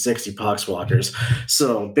Crawlers, and 60 Poxwalkers.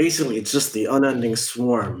 So basically, it's just the unending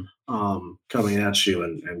swarm coming at you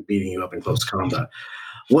and beating you up in close combat.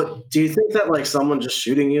 What do you think that like someone just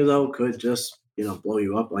shooting you though could just blow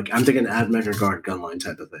you up? Like I'm thinking Ad Mega Guard gunline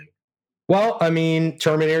type of thing. Well, I mean,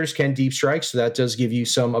 Terminators can deep strike, so that does give you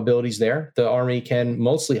some abilities there. The army can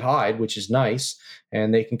mostly hide, which is nice,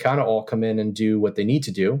 and they can kind of all come in and do what they need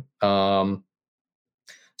to do.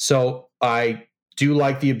 So I do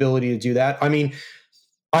like the ability to do that. I mean,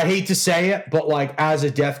 I hate to say it, but like as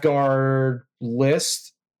a Death Guard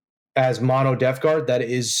list, as mono Death Guard, that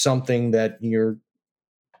is something that you're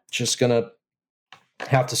just gonna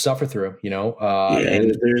have to suffer through,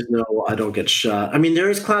 and there's no, I don't get shot. I mean, there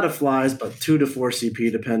is Cloud of Flies, but 2 to 4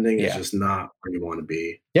 CP depending is just not where you want to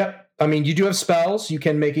be. Yep. I mean, you do have spells. You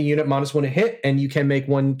can make a unit -1 to hit, and you can make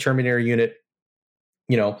one Terminator unit,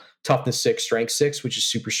 toughness 6, strength 6, which is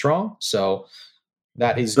super strong. So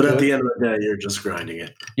that is But good. At the end of the day, you're just grinding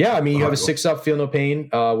it. Yeah, I mean, you have a 6-up, feel no pain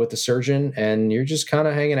with the Surgeon, and you're just kind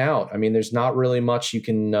of hanging out. I mean, there's not really much you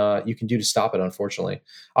can do to stop it, unfortunately.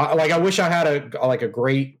 I wish I had a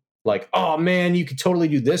great oh man, you could totally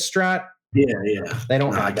do this strat. Yeah. They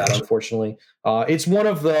don't have that, unfortunately. It's one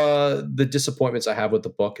of the disappointments I have with the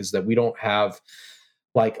book is that we don't have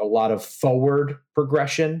a lot of forward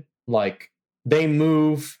progression. Like they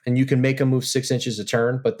move, and you can make them move 6 inches a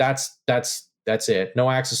turn, but that's it. No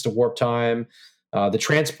access to warp time. The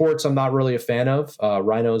transports I'm not really a fan of.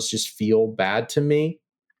 Rhinos just feel bad to me.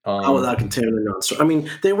 Without contaminating monster. I mean,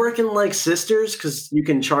 they work in like sisters because you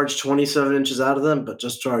can charge 27 inches out of them, but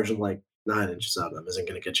just charging 9 inches out of them isn't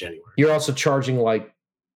going to get you anywhere. You're also charging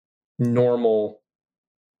normal,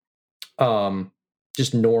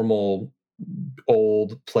 just normal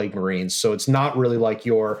old Plague Marines. So it's not really like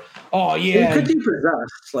your, You could do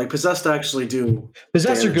Possessed. Possessed actually do.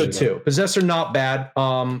 Possessed are good too. Possessed are not bad.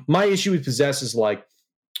 My issue with Possessed is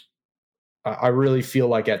I really feel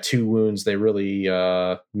like at 2 wounds, they really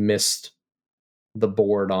missed the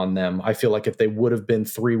board on them. I feel like if they would have been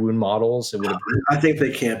 3 wound models, it would have been. I think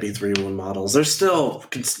they can't be 3 wound models. They're still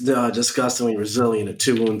disgustingly resilient at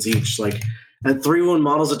 2 wounds each. At 3 wound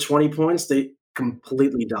models at 20 points, they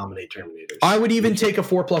completely dominate Terminators. I would even take a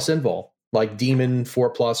 4+ invul, like Demon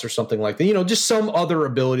 4+ or something like that. Just some other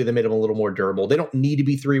ability that made them a little more durable. They don't need to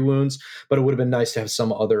be 3 wounds, but it would have been nice to have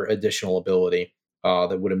some other additional ability.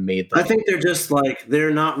 that would have made them. I think they're just like,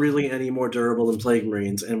 they're not really any more durable than Plague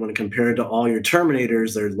Marines. And when compared to all your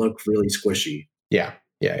Terminators, they look really squishy. Yeah.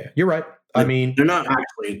 You're right. I mean, they're not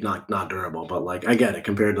actually not durable, but like I get it.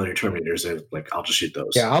 Compared to your Terminators, they're like, I'll just shoot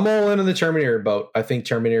those. Yeah, I'm all in on the Terminator boat. I think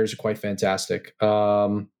Terminators are quite fantastic.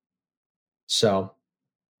 So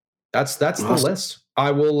that's awesome. The list.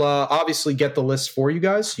 I will obviously get the list for you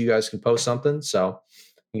guys. You guys can post something. So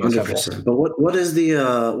you guys 100%. But what is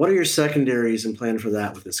the what are your secondaries and plan for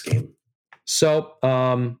that with this game? So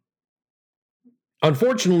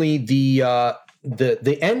unfortunately,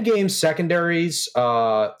 the end game secondaries.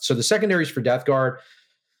 So the secondaries for Death Guard.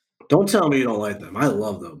 Don't tell me you don't like them. I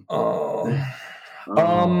love them.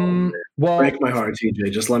 Well, break my heart,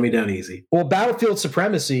 TJ. Just let me down easy. Well, Battlefield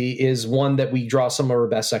Supremacy is one that we draw some of our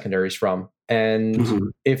best secondaries from.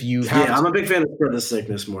 And if you have, I'm a big fan of Spread the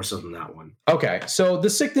Sickness more so than that one. Okay, so the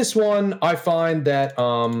Sickness one, I find that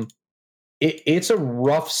it's a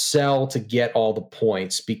rough sell to get all the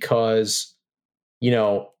points because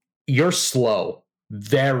you're slow,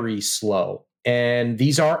 very slow, and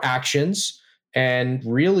these are actions. And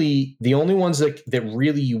really, the only ones that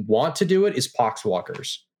really you want to do it is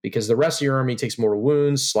Poxwalkers, because the rest of your army takes mortal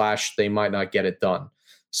wounds / they might not get it done.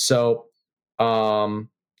 So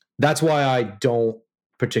that's why I don't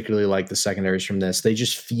particularly like the secondaries from this. They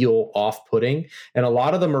just feel off-putting, and a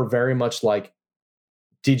lot of them are very much like,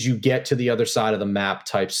 did you get to the other side of the map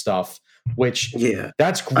type stuff, which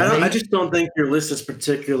that's great. I just don't think your list is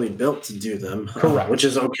particularly built to do them. Correct. Which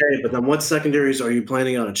is okay, but then what secondaries are you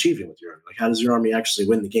planning on achieving with your army? Like, how does your army actually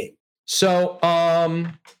win the game? So,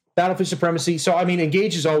 Battlefield Supremacy. So, I mean,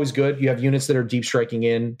 Engage is always good. You have units that are deep striking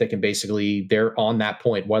in that can basically, they're on that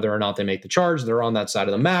point, whether or not they make the charge, they're on that side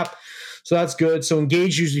of the map. So that's good. So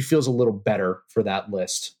Engage usually feels a little better for that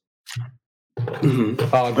list.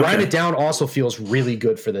 Grind It Down also feels really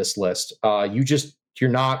good for this list. You're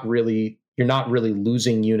not really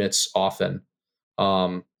losing units often.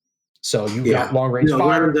 So you got long range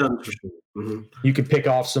fire. You can pick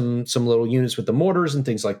off some little units with the mortars and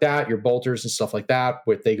things like that, your bolters and stuff like that,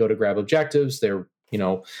 where they go to grab objectives. They're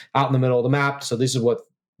out in the middle of the map. So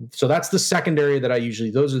so that's the secondary that I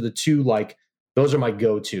usually, those are the two, like, those are my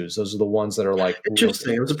go-tos. Those are the ones that are like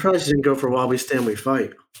interesting. I'm surprised you didn't go for While We Stand We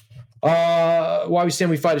Fight. While We Stand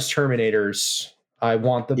We Fight is Terminators. I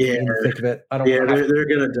want them to be in the thick of it. I don't. Yeah, they're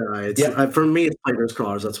gonna die. For me, it's Players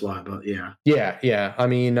Crawlers. That's why. But yeah. I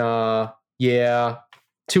mean,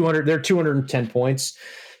 200. They're 210 points.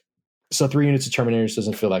 So 3 units of Terminators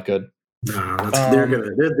doesn't feel that good. No, they're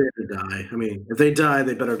gonna die. I mean, if they die,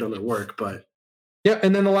 they better have done their work. But yeah,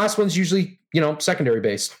 and then the last one's usually secondary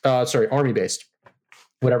based. Army based.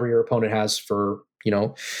 Whatever your opponent has for.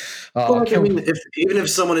 Even if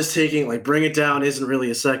someone is taking, like, Bring It Down isn't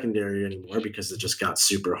really a secondary anymore because it just got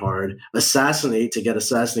super hard. Assassinate, to get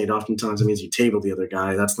Assassinate oftentimes it means you table the other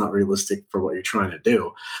guy. That's not realistic for what you're trying to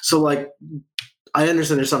do. So, like, I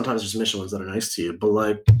understand there's mission ones that are nice to you, but,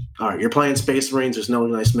 like, all right, you're playing Space Marines, there's no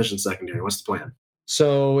nice mission secondary. What's the plan?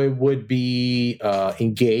 So it would be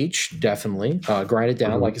Engage, definitely. Grind It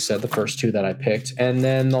Down, like I said, the first two that I picked. And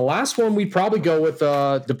then the last one, we'd probably go with,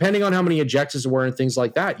 depending on how many objectives there were and things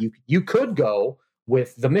like that, you could go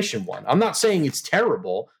with the mission one. I'm not saying it's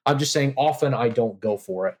terrible. I'm just saying often I don't go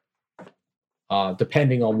for it,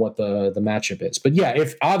 depending on what the matchup is. But yeah,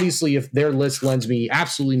 if their list lends me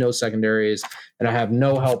absolutely no secondaries and I have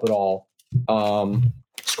no help at all,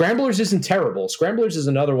 Scramblers isn't terrible. Scramblers is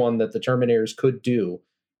another one that the Terminators could do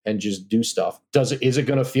and just do stuff. Is it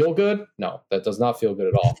going to feel good? No, that does not feel good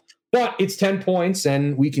at all. But it's 10 points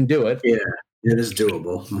and we can do it. Yeah, it is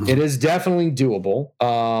doable. It is definitely doable.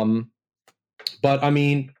 But I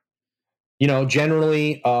mean,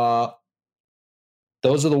 generally,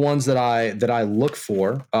 those are the ones that I look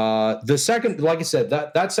for. The second, like I said,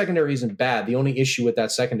 that secondary isn't bad. The only issue with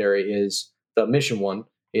that secondary is the mission one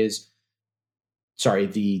is. Sorry,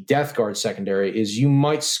 the Death Guard secondary is you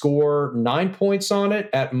might score 9 points on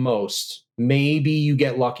it at most. Maybe you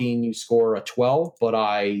get lucky and you score a 12, but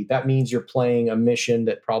that means you're playing a mission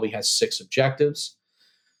that probably has 6 objectives,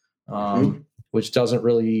 which doesn't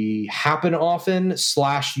really happen often.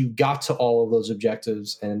 / you got to all of those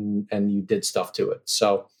objectives and you did stuff to it.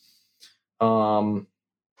 So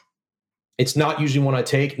it's not usually one I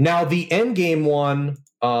take. Now the end game one.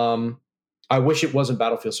 I wish it wasn't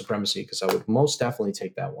Battlefield Supremacy because I would most definitely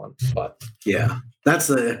take that one. But yeah, that's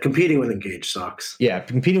the competing with Engage sucks. Yeah,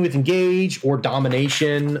 competing with Engage or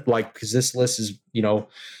Domination, like, because this list is, Yeah,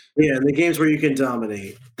 in the games where you can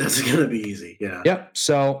dominate, that's going to be easy. Yeah. Yep.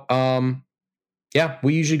 So,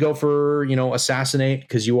 we usually go for, Assassinate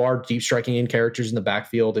because you are deep striking in characters in the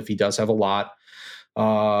backfield if he does have a lot.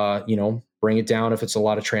 Bring it down if it's a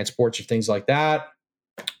lot of transports or things like that.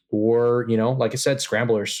 Or, like I said,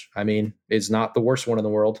 scramblers. I mean, it's not the worst one in the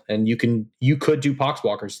world. And you could do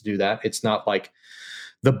Poxwalkers to do that. It's not like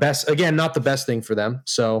the best, again, not the best thing for them.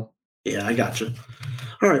 So yeah, I got you.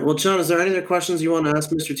 All right. Well, John, is there any other questions you want to ask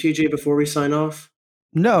Mr. TJ before we sign off?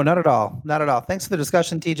 No, not at all. Not at all. Thanks for the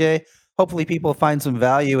discussion, TJ. Hopefully people find some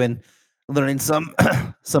value in learning some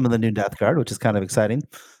of the new Death Guard, which is kind of exciting.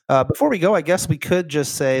 Before we go, I guess we could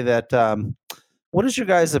just say that what is your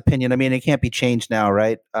guys' opinion? I mean, it can't be changed now,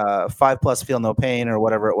 right? 5+ feel no pain or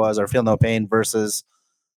whatever it was, or feel no pain versus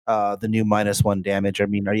the new -1 damage. I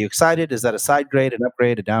mean, are you excited? Is that a side grade, an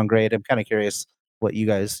upgrade, a downgrade? I'm kind of curious what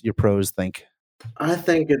your pros think. I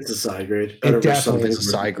think it's a side grade. It definitely is a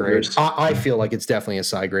side grade. I feel like it's definitely a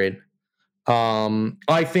side grade.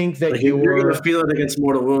 I think that you're going to feel it against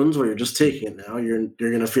mortal wounds where you're just taking it now. You're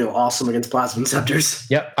going to feel awesome against plasma scepters.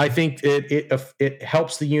 Yep. I think it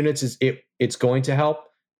helps the units. It's going to help,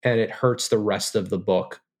 and it hurts the rest of the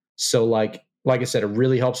book. So like I said, it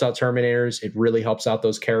really helps out Terminators. It really helps out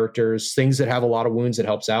those characters. Things that have a lot of wounds, it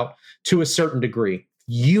helps out to a certain degree.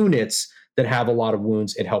 Units that have a lot of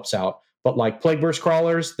wounds, it helps out. But like Plague Burst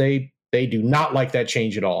Crawlers, they do not like that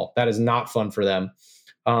change at all. That is not fun for them.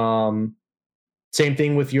 Same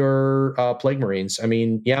thing with your Plague Marines. I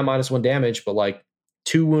mean, yeah, -1 damage, but like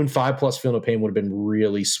 2 wound, 5+ feel no pain would have been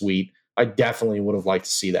really sweet. I definitely would have liked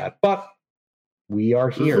to see that, but we are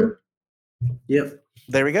here. Mm-hmm. Yep.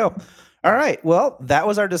 There we go. All right. Well, that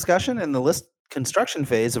was our discussion in the list construction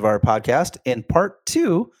phase of our podcast. In part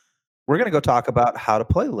 2, we're going to go talk about how to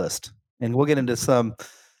play list, and we'll get into some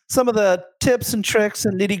of the tips and tricks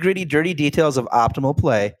and nitty-gritty, dirty details of optimal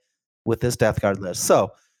play with this Death Guard list.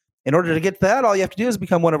 So in order to get that, all you have to do is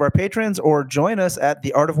become one of our patrons or join us at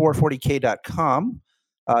theartofwar40k.com.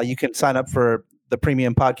 You can sign up for the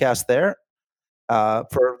premium podcast there.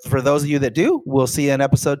 For those of you that do, we'll see you in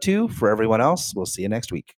episode 2. For everyone else, we'll see you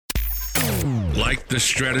next week. Like the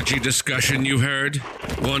strategy discussion you heard?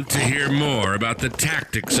 Want to hear more about the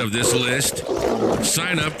tactics of this list?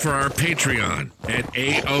 Sign up for our Patreon at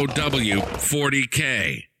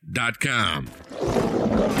AOW40k.com,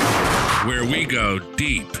 where we go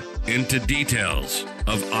deep into details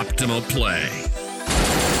of optimal play.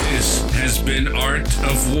 This has been Art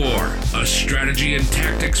of War, a strategy and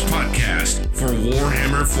tactics podcast for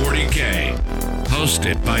Warhammer 40k.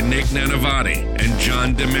 Hosted by Nick Nanavati and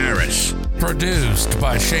John Damaris. Produced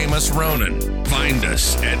by Seamus Ronan. Find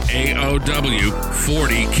us at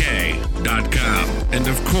AOW40k.com. And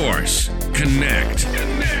of course, connect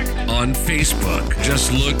on Facebook.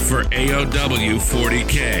 Just look for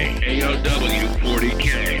AOW40k.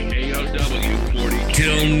 AOW40k. AOW40k.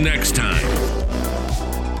 Till next time.